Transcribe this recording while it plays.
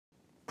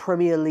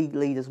Premier League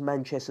leaders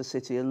Manchester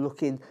City are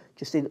looking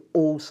just in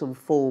awesome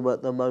form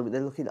at the moment.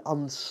 They're looking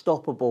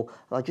unstoppable.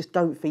 And I just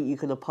don't think you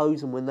can oppose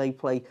them when they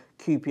play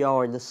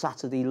QPR in the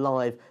Saturday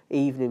live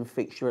evening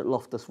fixture at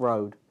Loftus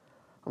Road.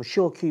 I'm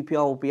sure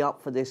QPR will be up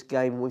for this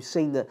game. We've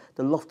seen that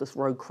the Loftus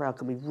Road crowd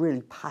can be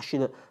really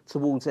passionate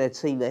towards their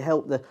team. They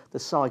helped the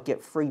side get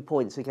 3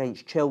 points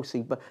against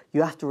Chelsea, but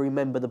you have to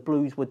remember the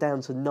Blues were down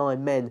to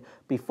 9 men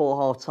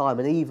before half-time,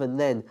 and even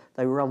then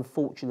they were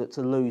unfortunate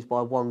to lose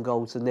by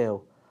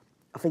 1-0.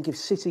 I think if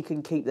City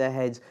can keep their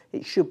heads,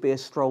 it should be a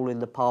stroll in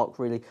the park,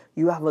 really.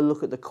 You have a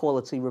look at the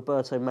quality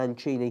Roberto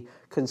Mancini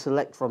can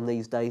select from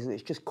these days, and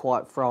it's just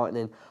quite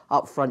frightening.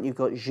 Up front, you've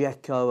got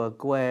Dzeko,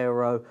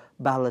 Aguero,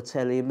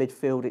 Balotelli. In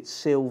midfield, it's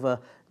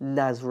Silva,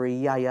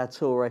 Nasri, Yaya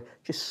Toure.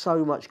 Just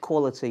so much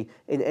quality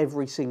in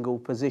every single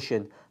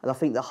position. And I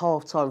think the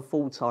half-time,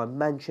 full-time,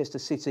 Manchester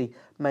City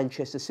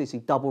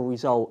double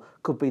result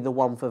could be the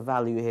one for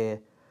value here.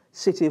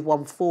 City have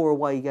won 4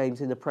 away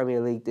games in the Premier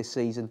League this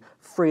season.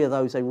 3 of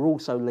those they were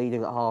also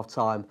leading at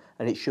half-time,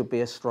 and it should be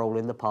a stroll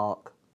in the park.